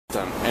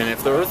And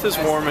if the Earth is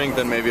warming,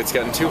 then maybe it's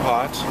getting too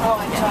hot.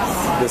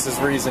 This is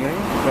reasoning,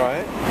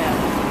 right?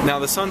 Now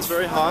the sun's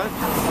very hot,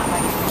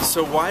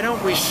 so why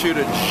don't we shoot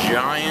a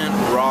giant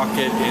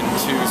rocket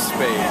into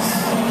space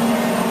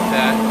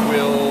that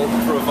will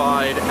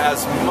provide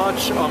as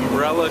much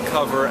umbrella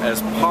cover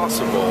as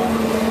possible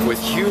with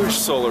huge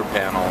solar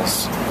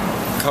panels,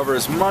 cover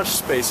as much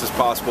space as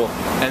possible,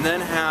 and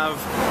then have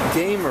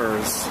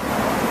gamers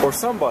or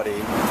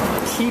somebody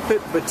keep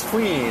it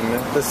between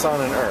the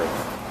sun and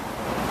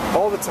Earth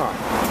all the time.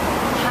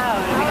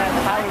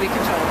 How do we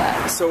control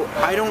that? So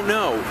I don't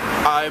know.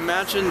 I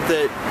imagine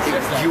that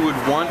you would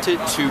want it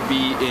to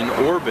be in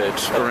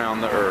orbit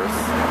around the Earth,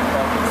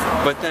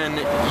 but then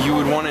you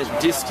would want it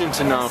distant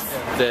enough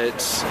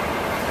that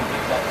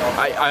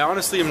I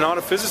honestly am not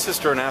a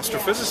physicist or an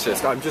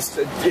astrophysicist. I'm just,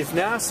 if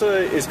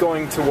NASA is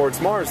going towards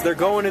Mars, they're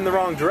going in the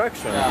wrong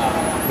direction.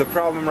 The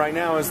problem right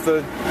now is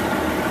the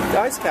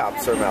ice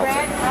caps are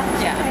melting.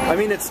 Yeah. I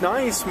mean, it's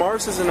nice.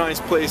 Mars is a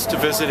nice place to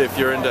visit if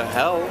you're into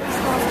hell.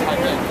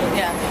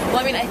 Yeah. Well,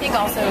 I mean, I think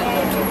also,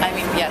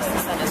 yes, the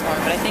sun is warm,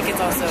 but I think it's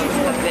also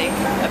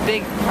a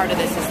big part of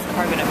this is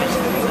carbon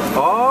emissions.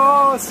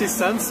 Oh, see,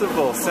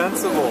 sensible.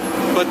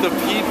 But the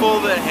people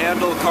that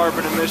handle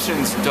carbon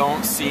emissions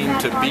don't seem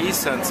to be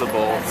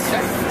sensible.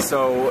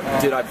 So,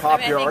 did I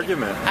pop your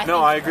argument?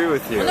 No, I agree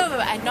with you. Well, no,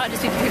 but not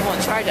just people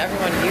in charge,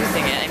 everyone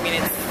using it. I mean,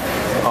 it's...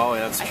 Oh,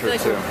 yeah, that's true,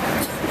 too.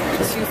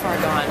 Too far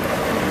gone.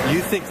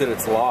 You think that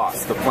it's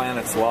lost, the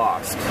planet's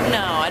lost.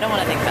 No, I don't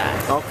want to think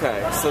that.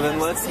 Okay, so then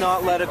let's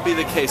not let it be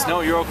the case.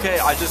 No, you're okay.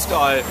 I use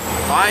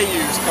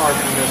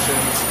carbon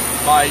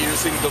emissions by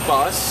using the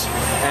bus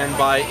and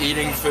by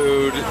eating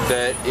food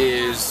that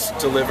is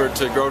delivered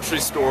to grocery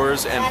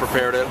stores and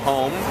prepared at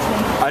home.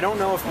 I don't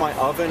know if my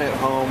oven at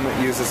home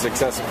uses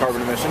excessive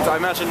carbon emissions. I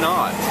imagine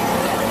not.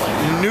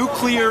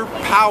 Nuclear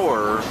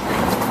power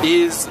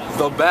is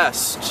the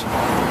best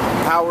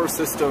power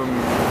system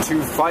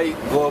to fight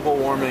global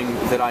warming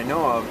that I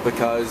know of,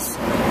 because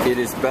it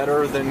is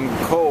better than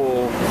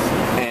coal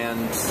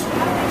and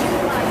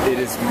it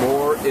is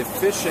more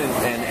efficient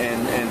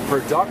and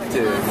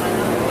productive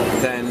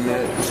than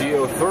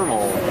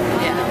geothermal.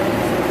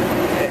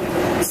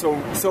 Yeah.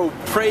 So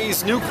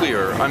praise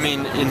nuclear. I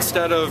mean,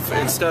 instead of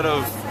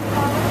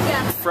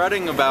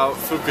fretting about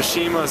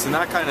Fukushimas and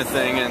that kind of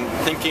thing and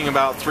thinking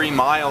about 3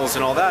 miles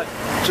and all that,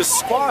 just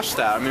squash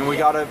that. I mean, we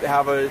got to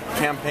have a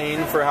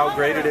campaign for how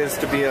great it is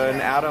to be an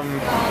atom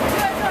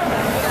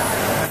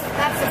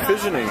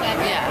fissioning.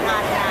 Yeah.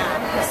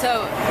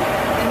 So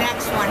the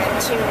next one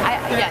at 2.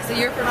 Yeah. So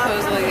your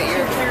proposal that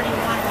you're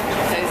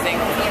proposing.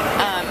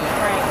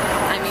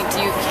 I mean,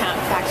 do you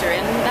factor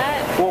in that?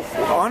 Well,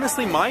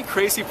 honestly, my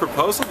crazy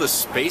proposal, the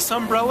space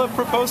umbrella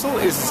proposal,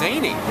 is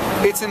zany.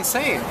 It's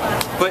insane.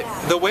 But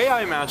the way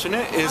I imagine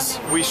it is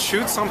we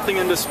shoot something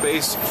into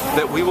space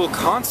that we will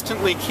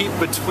constantly keep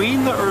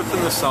between the Earth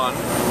and the Sun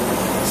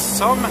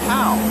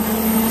somehow.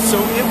 So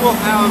it will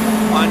have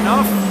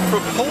enough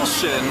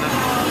propulsion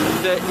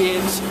that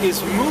it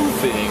is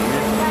moving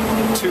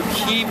to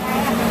keep,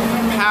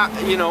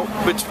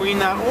 between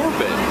that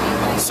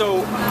orbit.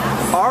 So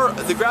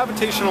the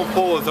gravitational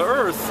pull of the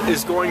Earth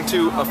is going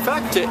to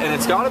affect it, and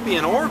it's got to be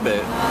in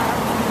orbit,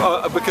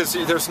 because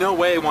there's no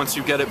way once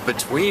you get it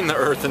between the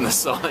Earth and the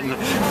Sun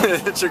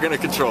that you're going to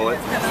control it.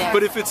 Yeah.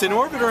 But if it's in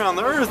orbit around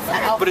the Earth,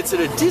 but it's at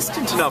a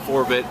distant enough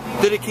orbit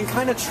that it can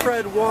kind of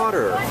tread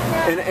water,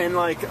 and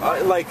like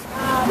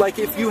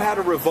if you had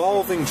a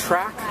revolving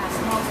track,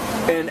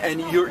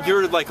 and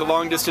you're like a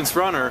long distance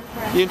runner,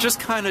 you're just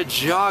kind of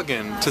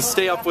jogging to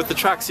stay up with the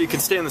track so you can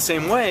stay in the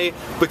same way,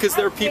 because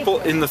there are people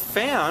in the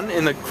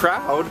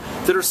crowd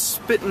that are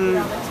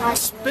spitting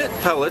spit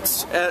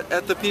pellets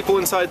at the people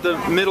inside the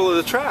middle of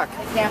the track.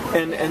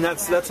 And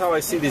that's how I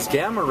see these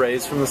gamma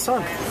rays from the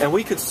sun. And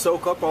we could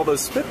soak up all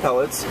those spit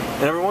pellets,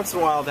 and every once in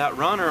a while that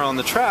runner on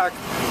the track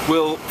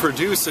will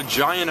produce a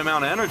giant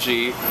amount of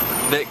energy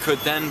that could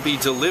then be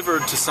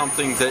delivered to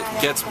something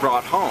that gets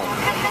brought home.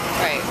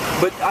 Right.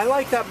 But I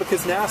like that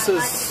because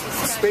NASA's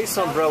space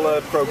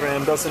umbrella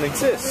program doesn't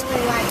exist,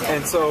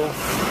 and so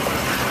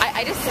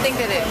I just think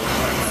that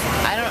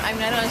I don't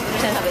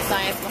understand how the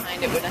science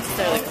behind it would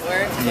necessarily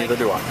work. Neither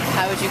do I.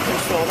 How would you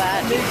control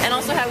that? And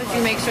also, how would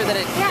you make sure that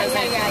it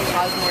doesn't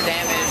cause more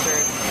damage, or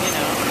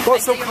Well,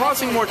 so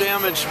causing more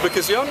damage,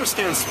 because you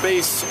understand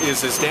space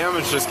is as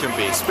damaged as can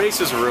be.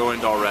 Space is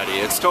ruined already.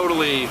 It's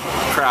totally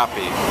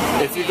crappy.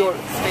 If you go,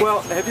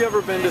 well, have you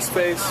ever been to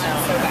space? No.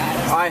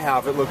 I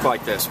have. It looked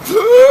like this.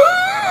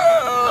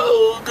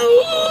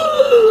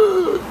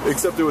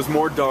 Except it was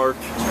more dark,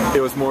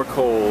 it was more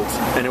cold,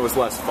 and it was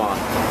less fun.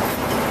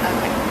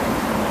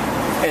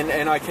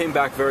 And I came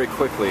back very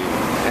quickly,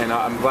 and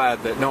I'm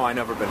glad that, no, I've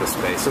never been to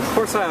space. Of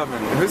course I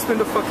haven't. Who's been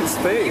to fucking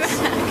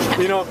space?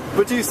 You know,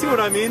 but do you see what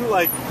I mean?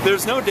 Like,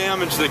 there's no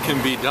damage that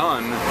can be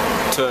done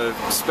to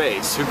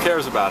space. Who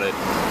cares about it?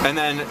 And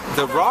then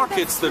the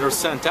rockets that are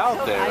sent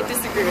out there... I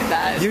disagree with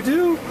that. You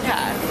do?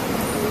 Yeah.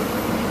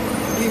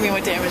 You mean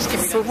what damage can be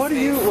done? So what do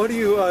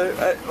you?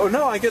 Oh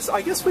no, I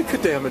guess we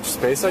could damage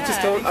space. I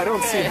just don't. I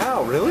don't see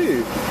how. Really.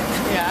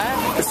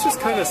 Yeah. It's just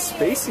kind of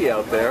spacey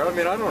out there. I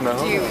mean, I don't know.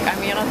 I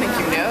don't think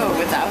you know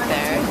what's out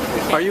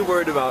there. Are you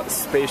worried about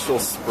spatial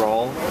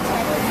sprawl?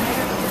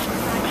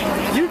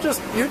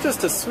 You're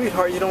just a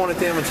sweetheart. You don't want to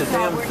damage a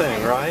damn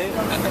thing, right?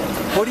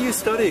 What do you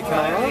study? Can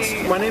I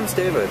ask? My name's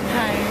David.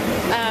 Hi.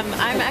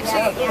 I'm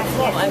actually,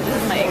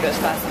 this is my English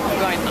class. I'm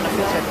going on a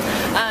field trip.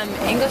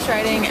 English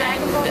writing, and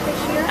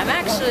I'm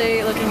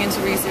actually looking into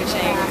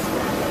researching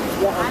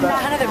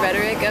kind of the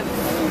rhetoric of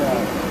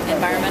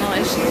environmental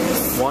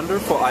issues.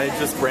 Wonderful. I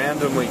just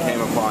randomly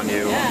came upon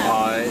you.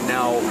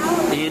 Now,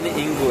 in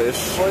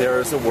English, there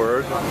is a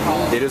word.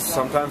 It is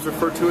sometimes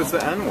referred to as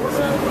the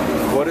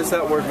N-word. What does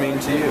that word mean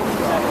to you?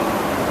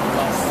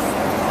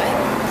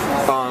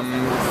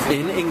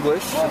 In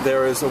English,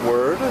 there is a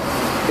word.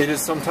 It is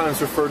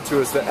sometimes referred to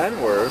as the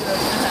N-word.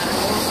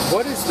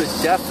 What is the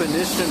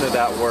definition of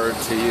that word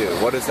to you?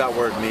 What does that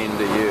word mean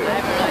to you? I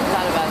haven't really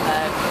thought about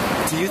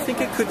that. Do you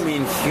think it could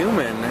mean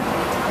human?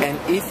 And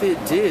if it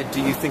did,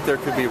 do you think there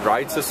could be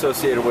rights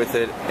associated with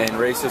it and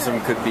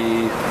racism could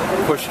be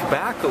pushed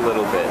back a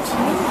little bit?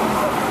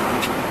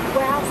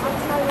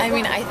 I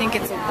mean, I think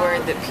it's a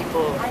word that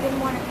people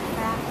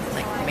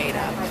made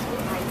up.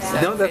 So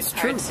no, that's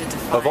true.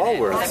 Of all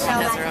words.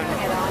 Everyone has their own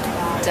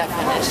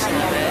definition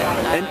of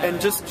it.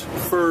 And just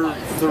for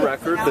the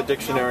record, the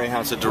dictionary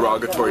has a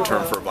derogatory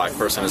term for a black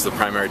person as the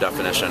primary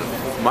definition.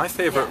 My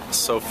favorite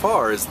so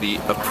far is the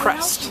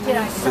oppressed.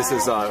 This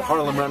is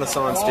Harlem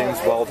Renaissance, James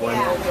Baldwin.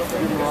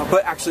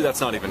 But actually, that's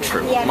not even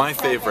true. My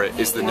favorite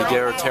is the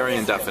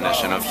egalitarian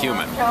definition of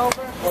human.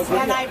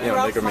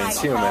 Nigger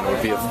means human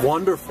would be a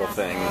wonderful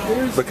thing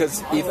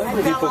because if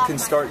people can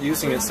start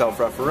using it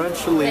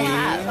self-referentially. They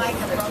have,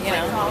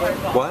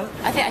 What?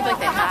 I feel like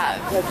they have.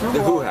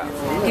 Who have?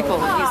 People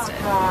have used it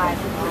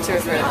to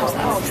refer to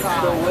themselves.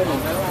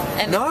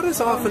 And not as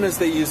often as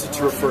they use it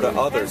to refer to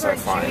others, I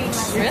find.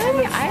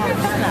 Really? I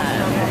haven't found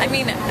that. I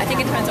mean, I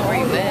think it depends on where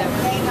you live.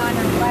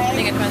 I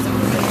think it depends on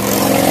who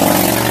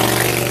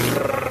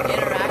you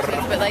interact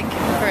with. But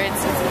for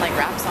instance, in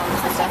rap songs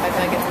and stuff, I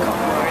feel like it's a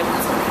common word.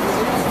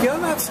 Yeah,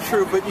 that's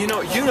true, but you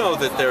know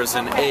that there's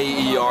an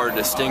AER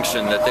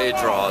distinction that they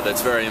draw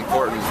that's very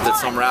important, that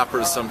some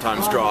rappers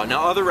sometimes draw.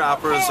 Now, other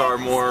rappers are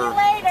more,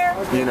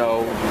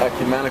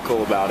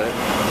 ecumenical about it.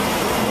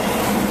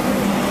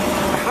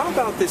 How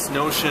about this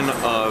notion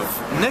of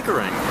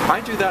niggering?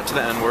 I do that to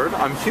the N-word.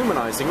 I'm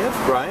humanizing it,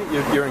 right?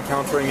 You're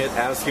encountering it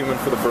as human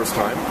for the first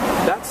time.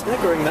 That's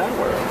niggering the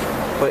N-word.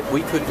 But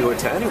we could do it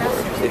to any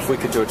word. If we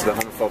could do it to the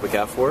homophobic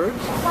F word,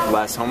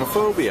 less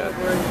homophobia.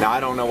 Now, I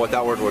don't know what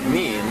that word would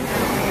mean,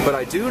 but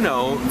I do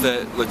know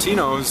that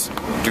Latinos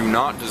do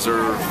not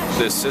deserve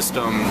this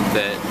system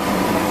that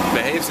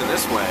behaves in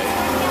this way.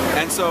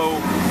 And so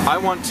I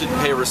want to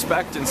pay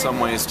respect in some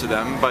ways to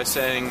them by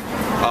saying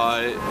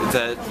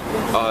that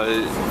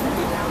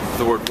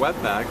the word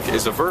wetback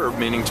is a verb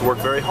meaning to work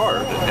very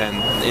hard.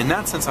 And in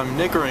that sense, I'm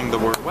niggering the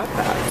word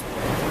wetback.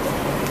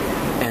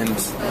 And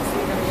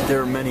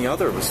there are many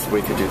others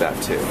we could do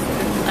that too.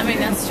 I mean,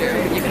 that's true.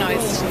 You can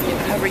always,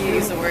 however you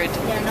use the word,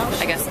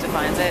 I guess,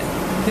 defines it.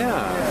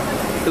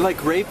 Yeah. Like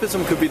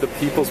rapism could be the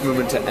people's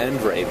movement to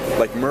end rape,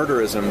 like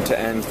murderism to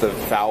end the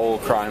foul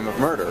crime of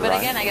murder. But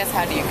again, I guess,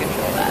 how do you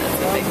control that? Is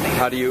the big thing.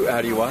 How do you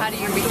what? How do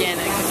you begin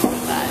and control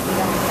that?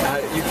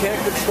 You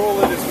can't control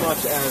it as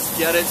much as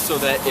get it so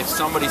that if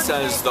somebody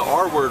says the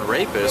R word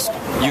rapist,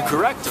 you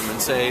correct them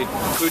and say,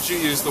 could you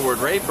use the word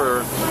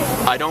raper?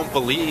 I don't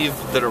believe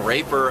that a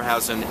raper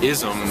has an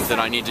ism that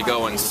I need to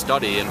go and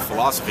study in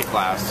philosophy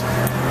class.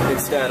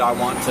 Instead, I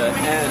want to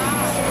end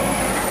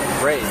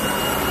rape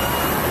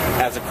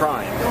as a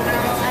crime.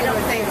 I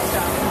don't think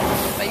so.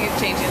 But you're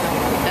changing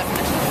the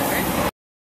definition.